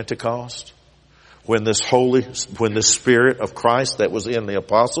day of Pentecost? When this Spirit of Christ that was in the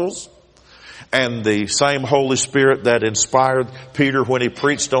apostles, and the same Holy Spirit that inspired Peter when he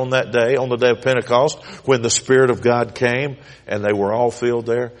preached on that day, on the day of Pentecost, when the Spirit of God came and they were all filled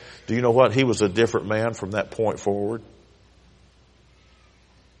there. Do you know what? He was a different man from that point forward.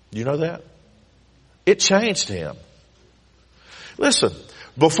 You know that? It changed him. Listen,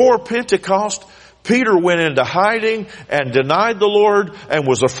 before Pentecost, Peter went into hiding and denied the Lord and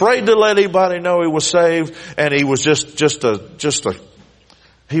was afraid to let anybody know he was saved, and he was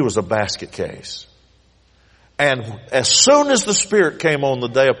he was a basket case. And as soon as the Spirit came on the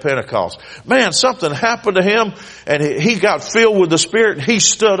day of Pentecost, man, something happened to him, and he got filled with the Spirit, and he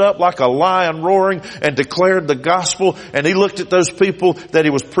stood up like a lion roaring and declared the gospel. And he looked at those people that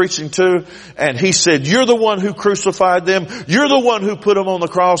he was preaching to, and he said, you're the one who crucified them. You're the one who put them on the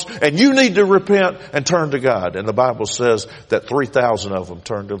cross, and you need to repent and turn to God. And the Bible says that 3,000 of them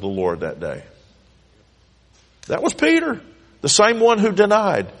turned to the Lord that day. That was Peter, the same one who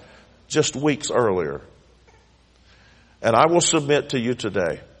denied just weeks earlier. And I will submit to you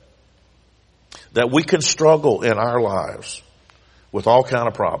today that we can struggle in our lives with all kind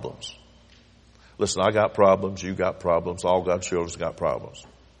of problems. Listen, I got problems, you got problems, all God's children's got problems.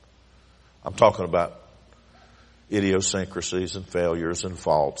 I'm talking about idiosyncrasies and failures and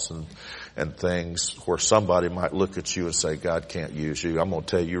faults and things where somebody might look at you and say, God can't use you. I'm going to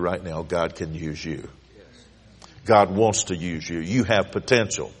tell you right now, God can use you. God wants to use you. You have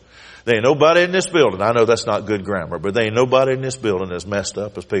potential. There ain't nobody in this building, I know that's not good grammar, but there ain't nobody in this building as messed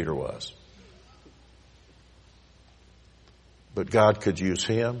up as Peter was. But God could use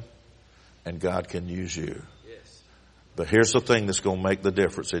him, and God can use you. Yes. But here's the thing that's going to make the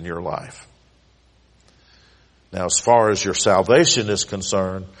difference in your life. Now, as far as your salvation is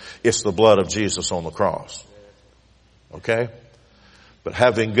concerned, it's the blood of Jesus on the cross. Okay? But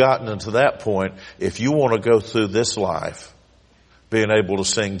having gotten into that point, if you want to go through this life being able to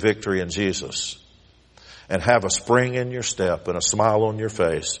sing victory in Jesus and have a spring in your step and a smile on your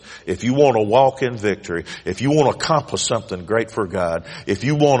face, if you want to walk in victory, if you want to accomplish something great for God, if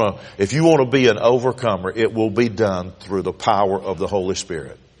you want to be an overcomer, it will be done through the power of the Holy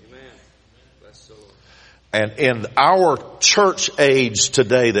Spirit. And in our church age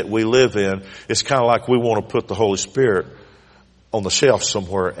today that we live in, it's kind of like we want to put the Holy Spirit on the shelf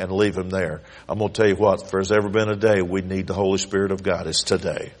somewhere and leave him there. I'm going to tell you what, if there's ever been a day we need the Holy Spirit of God, it's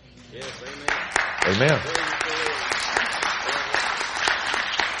today. Yes, amen. Amen.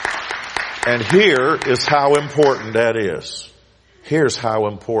 And here is how important that is. Here's how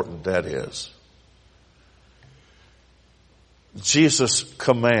important that is. Jesus'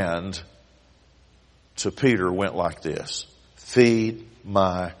 command to Peter went like this: feed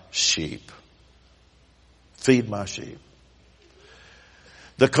my sheep. Feed my sheep.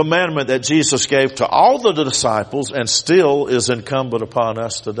 The commandment that Jesus gave to all the disciples and still is incumbent upon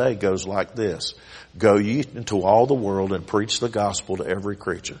us today goes like this: go ye into all the world and preach the gospel to every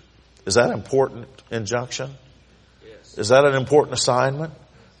creature. Is that an important injunction? Yes. Is that an important assignment?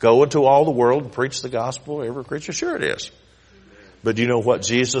 Go into all the world and preach the gospel to every creature? Sure it is. But do you know what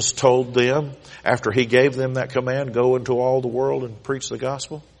Jesus told them after he gave them that command? Go into all the world and preach the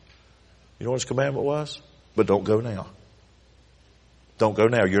gospel. You know what his commandment was? But don't go now. Don't go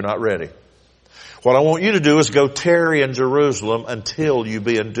now. You're not ready. What I want you to do is go tarry in Jerusalem until you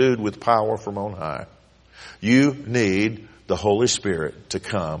be endued with power from on high. You need the Holy Spirit to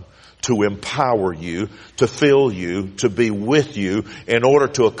come, to empower you, to fill you, to be with you in order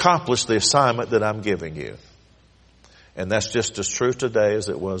to accomplish the assignment that I'm giving you. And that's just as true today as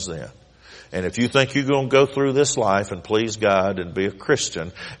it was then. And if you think you're going to go through this life and please God and be a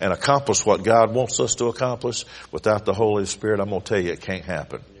Christian and accomplish what God wants us to accomplish without the Holy Spirit, I'm going to tell you it can't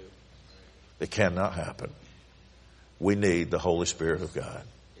happen. It cannot happen. We need the Holy Spirit of God.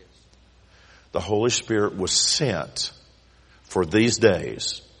 The Holy Spirit was sent for these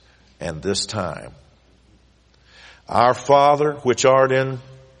days and this time. Our Father, which art in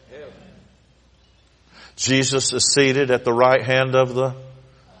heaven. Jesus is seated at the right hand of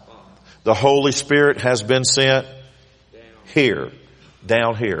the Holy Spirit has been sent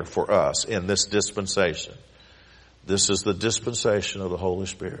down here for us in this dispensation. This is the dispensation of the Holy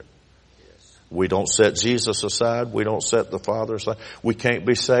Spirit. We don't set Jesus aside. We don't set the Father aside. We can't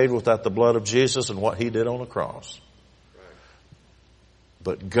be saved without the blood of Jesus and what he did on the cross.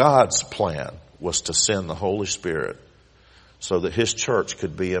 But God's plan was to send the Holy Spirit so that his church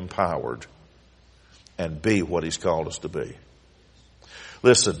could be empowered and be what he's called us to be.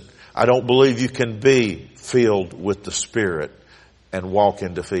 Listen, I don't believe you can be filled with the Spirit and walk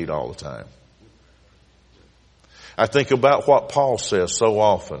in defeat all the time. I think about what Paul says so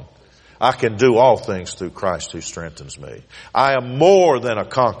often. I can do all things through Christ who strengthens me. I am more than a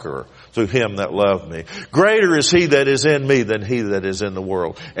conqueror through him that loved me. Greater is he that is in me than he that is in the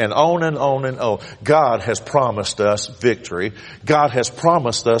world. And on and on and on. God has promised us victory. God has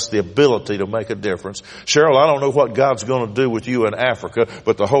promised us the ability to make a difference. Cheryl, I don't know what God's going to do with you in Africa,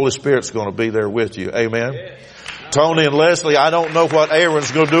 but the Holy Spirit's going to be there with you. Amen? Tony and Leslie, I don't know what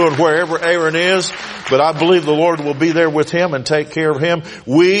Aaron's going to do and wherever Aaron is, but I believe the Lord will be there with him and take care of him.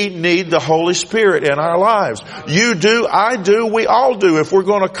 We need the Holy Spirit in our lives. You do, I do, we all do. If we're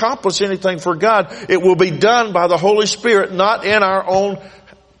going to accomplish anything for God, it will be done by the Holy Spirit, not in our own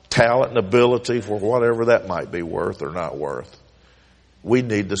talent and ability for whatever that might be worth or not worth. We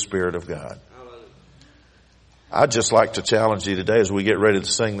need the Spirit of God. I'd just like to challenge you today as we get ready to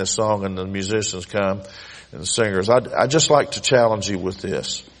sing this song and the musicians come and the singers. I'd just like to challenge you with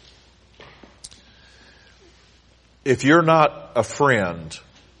this. If you're not a friend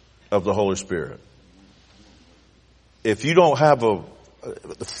of the Holy Spirit, if you don't have a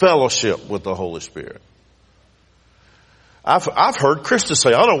fellowship with the Holy Spirit, I've heard Christians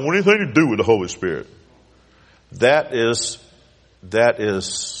say, I don't want anything to do with the Holy Spirit. That is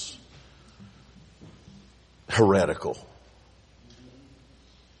heretical.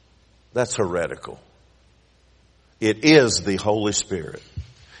 That's heretical. It is the Holy Spirit.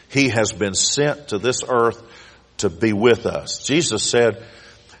 He has been sent to this earth to be with us. Jesus said,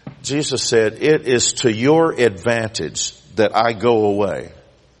 it is to your advantage that I go away.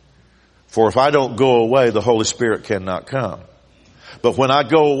 For if I don't go away, the Holy Spirit cannot come. But when I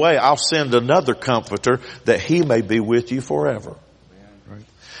go away, I'll send another comforter that he may be with you forever.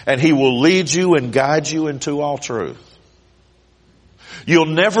 And he will lead you and guide you into all truth. You'll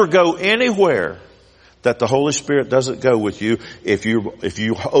never go anywhere that the Holy Spirit doesn't go with you if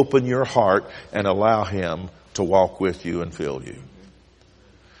you open your heart and allow him to walk with you and fill you.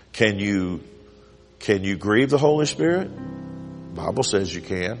 Can you grieve the Holy Spirit? The Bible says you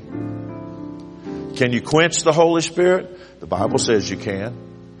can. Can you quench the Holy Spirit? The Bible says you can.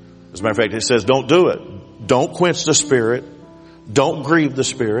 As a matter of fact, it says don't do it. Don't quench the Spirit. Don't grieve the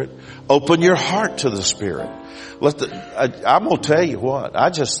Spirit. Open your heart to the Spirit. I'm going to tell you what.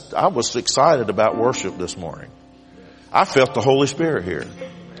 I was excited about worship this morning. I felt the Holy Spirit here.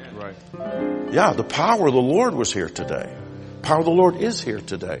 Right. Yeah, the power of the Lord was here today. The power of the Lord is here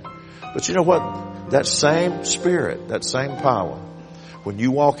today. But you know what? That same Spirit, that same power, when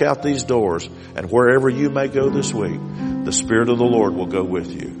you walk out these doors and wherever you may go this week, the Spirit of the Lord will go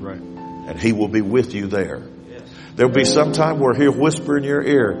with you. Right. And he will be with you there. There'll be some time where he'll whisper in your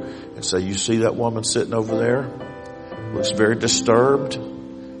ear and say, you see that woman sitting over there? Looks very disturbed.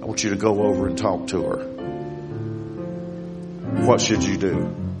 I want you to go over and talk to her. What should you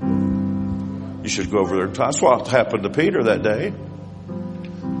do? You should go over there and talk. That's what happened to Peter that day.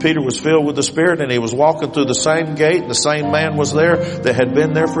 Peter was filled with the Spirit and he was walking through the same gate and the same man was there that had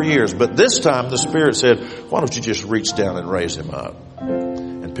been there for years. But this time the Spirit said, why don't you just reach down and raise him up?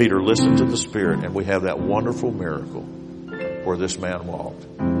 And Peter listened to the Spirit, and we have that wonderful miracle where this man walked.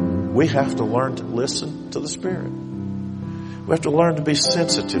 We have to learn to listen to the Spirit. We have to learn to be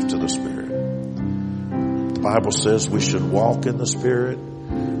sensitive to the Spirit. The Bible says we should walk in the Spirit.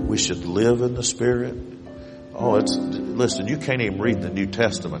 We should live in the Spirit. Listen, you can't even read the New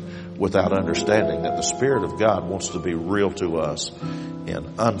Testament without understanding that the Spirit of God wants to be real to us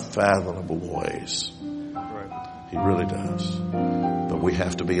in unfathomable ways. He really does. But we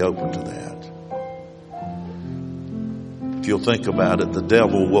have to be open to that. If you'll think about it, the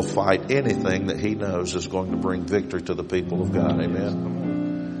devil will fight anything that he knows is going to bring victory to the people of God.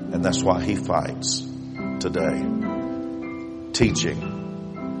 Amen? And that's why he fights today. Teaching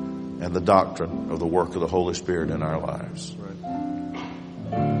and the doctrine of the work of the Holy Spirit in our lives.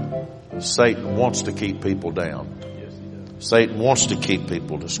 Satan wants to keep people down. Satan wants to keep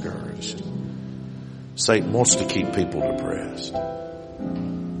people discouraged. Satan wants to keep people depressed.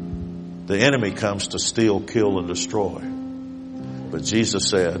 The enemy comes to steal, kill, and destroy. But Jesus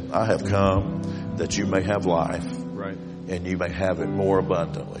said, I have come that you may have life, and you may have it more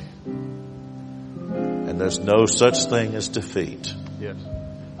abundantly. And there's no such thing as defeat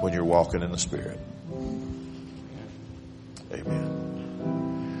when you're walking in the Spirit.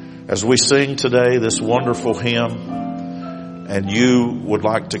 Amen. As we sing today this wonderful hymn, and you would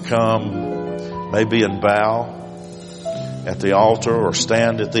like to come maybe and bow at the altar or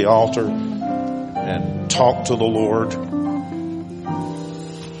stand at the altar and talk to the Lord.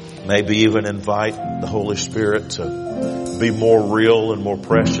 Maybe even invite the Holy Spirit to be more real and more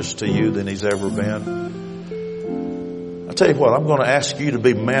precious to you than he's ever been. I'll tell you what, I'm going to ask you to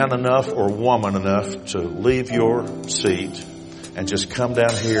be man enough or woman enough to leave your seat and just come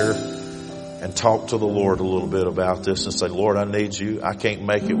down here and talk to the Lord a little bit about this and say, Lord, I need you. I can't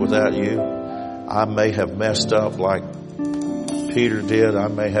make it without you. I may have messed up like Peter did. I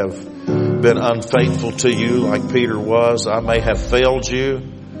may have been unfaithful to you like Peter was. I may have failed you.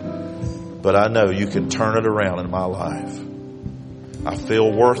 But I know you can turn it around in my life. I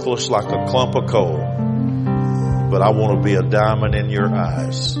feel worthless like a clump of coal. but I want to be a diamond in your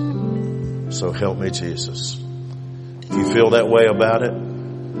eyes. So help me, Jesus. If you feel that way about it,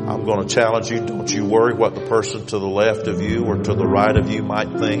 I'm going to challenge you. Don't you worry what the person to the left of you or to the right of you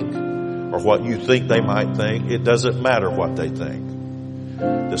might think, or what you think they might think. It doesn't matter what they think.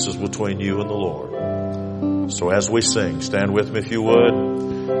 This is between you and the Lord. So as we sing, stand with me if you would.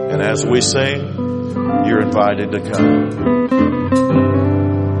 And as we sing, you're invited to come.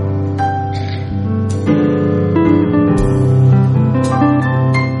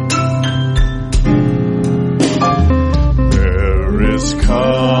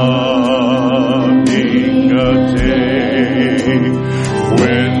 Coming a day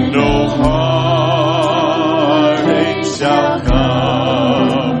when no heartache shall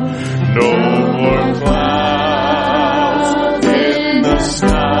come, no more clouds in the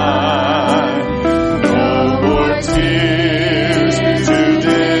sky, no more tears to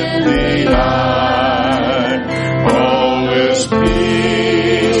dim the eye, all is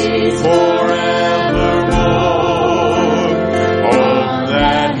peace forevermore.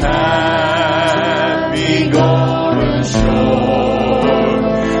 Golden shore,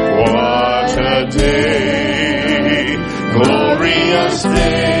 what a day, glorious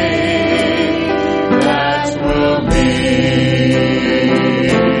day that will be.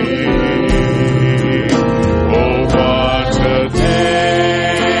 Oh, what a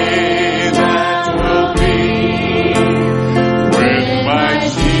day that will be, with my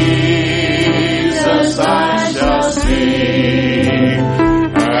Jesus I shall see,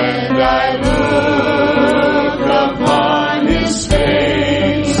 and I upon his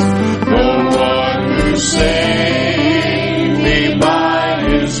face, the one who saved me by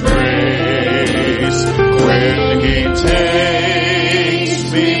his grace. When he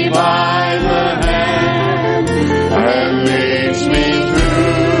takes me by the hand and leads me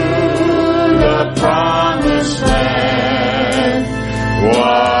through the promised land,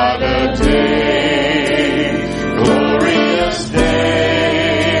 what a day, glorious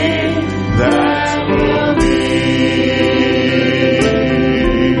day that will be.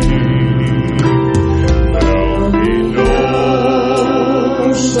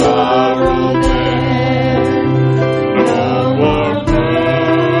 Sorrow then, no more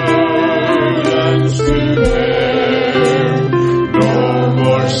burdens to bear, no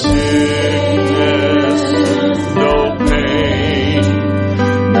more sickness, no pain,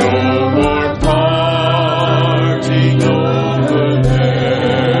 no more parting over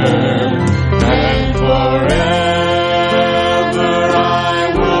there, and forever I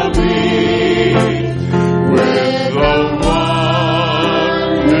will be with the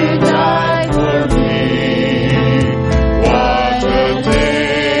one who died for me. What a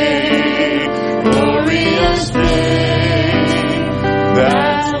day, glorious day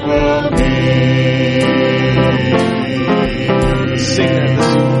that will be. Sing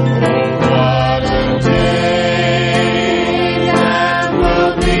this. Oh, what a day that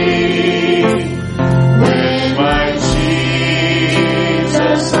will be, with my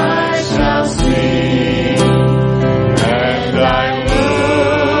Jesus I shall see, and I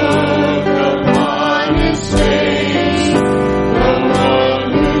look upon his face, the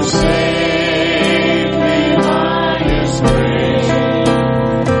one who saved me by his grace.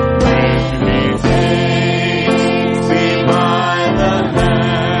 When he takes me by the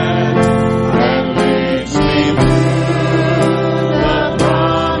hand and leads me through the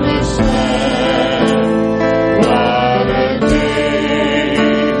promised land, what a day,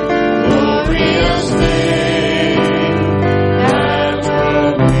 glorious day that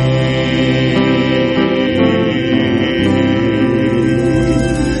will be.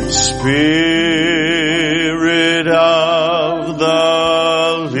 Spirit of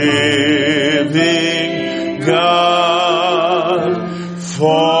the living God,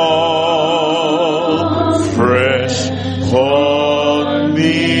 fall fresh on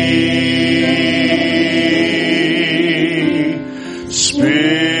me.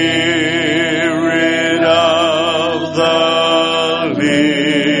 Spirit of the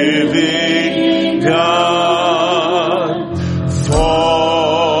living God,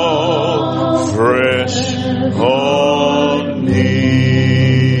 fall fresh on me.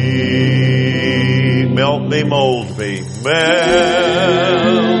 Melt me, mold me,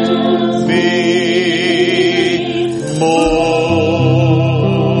 melt me, mold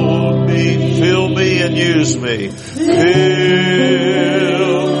me, fill me and use me, fill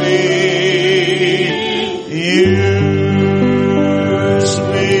me, use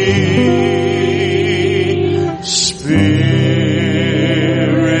me,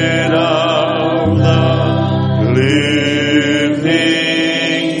 Spirit of the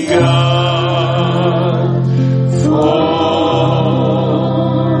living God,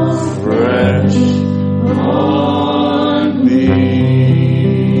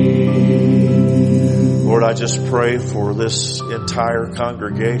 I just pray for this entire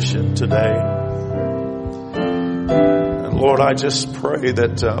congregation today. And Lord, I just pray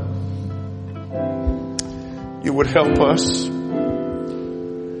that you would help us.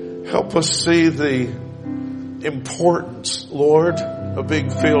 Help us see the importance, Lord, of being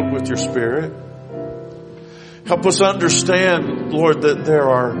filled with your Spirit. Help us understand, Lord, that there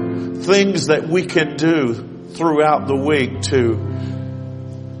are things that we can do throughout the week to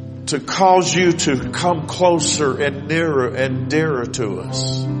cause you to come closer and nearer and dearer to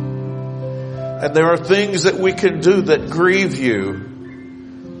us. And there are things that we can do that grieve you.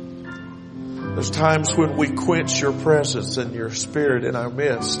 There's times when we quench your presence and your Spirit in our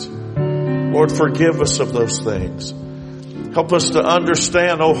midst. Lord, forgive us of those things. Help us to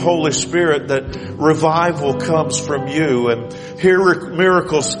understand, oh Holy Spirit, that revival comes from you, and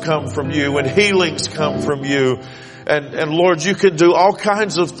miracles come from you, and healings come from you. And Lord, you can do all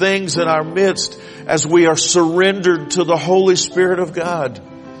kinds of things in our midst as we are surrendered to the Holy Spirit of God.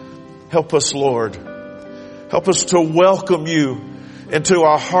 Help us, Lord. Help us to welcome you into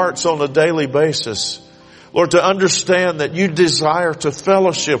our hearts on a daily basis. Lord, to understand that you desire to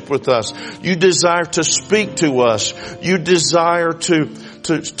fellowship with us. You desire to speak to us. You desire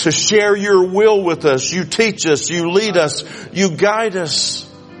to share your will with us. You teach us. You lead us. You guide us.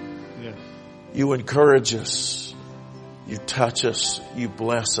 You encourage us. You touch us. You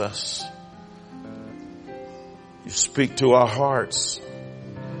bless us. You speak to our hearts.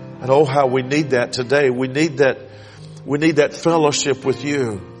 And oh, how we need that today. We need that fellowship with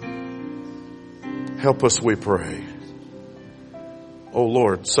you. Help us, we pray. Oh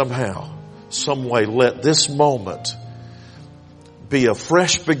Lord, somehow, some way, let this moment be a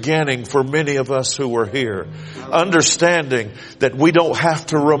fresh beginning for many of us who are here. Understanding that we don't have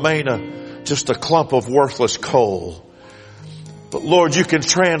to remain just a clump of worthless coal. But Lord, you can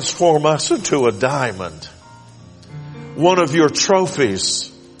transform us into a diamond. One of your trophies.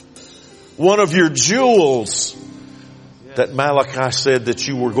 One of your jewels that Malachi said that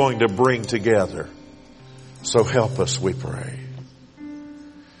you were going to bring together. So help us, we pray.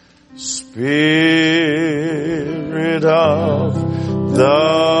 Spirit of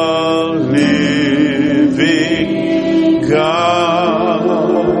the living God,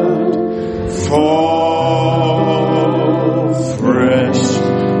 fall fresh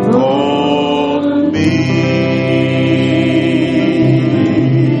on me.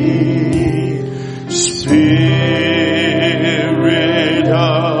 Spirit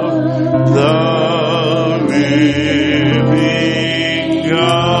of the living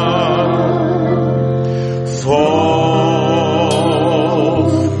God, fall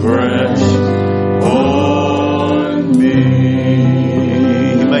fresh on me.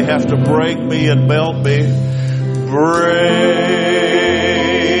 You may have to break me and melt me. Break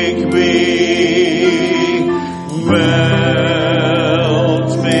me,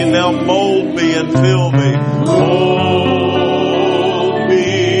 melt me. Now mold me and fill me. Mold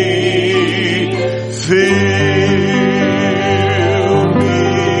me, fill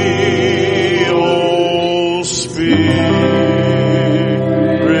me, oh Spirit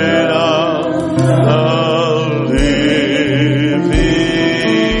of the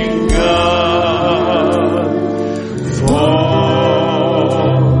living God,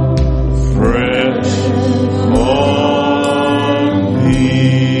 fall fresh on me.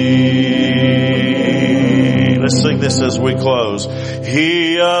 Let's sing this as we close.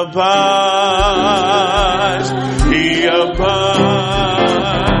 He abides, He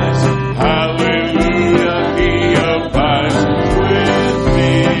abides, hallelujah, He abides with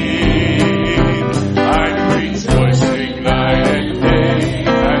me. I'm rejoicing night and day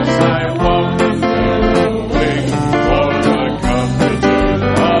as I walk in the way, for the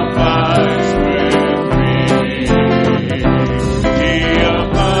Comforter abides with me. He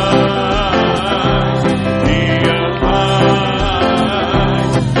abides, He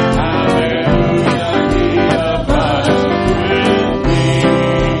abides, hallelujah, He abides with me.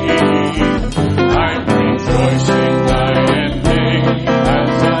 I'm rejoicing night and day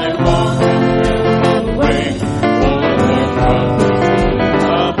as I walk in the way, for the Comforter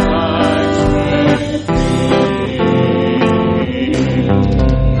abides with me.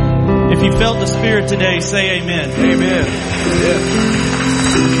 If you felt the Spirit today, say amen. Amen.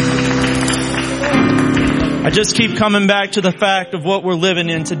 I just keep coming back to the fact of what we're living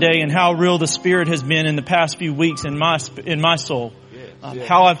in today and how real the Spirit has been in the past few weeks in my soul.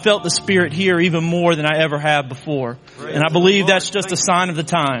 How I've felt the Spirit here even more than I ever have before. And I believe that's just a sign of the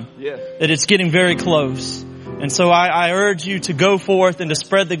time. That it's getting very close. And so I urge you to go forth and to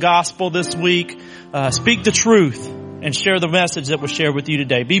spread the gospel this week. Speak the truth and share the message that was shared with you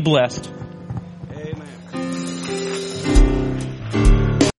today. Be blessed.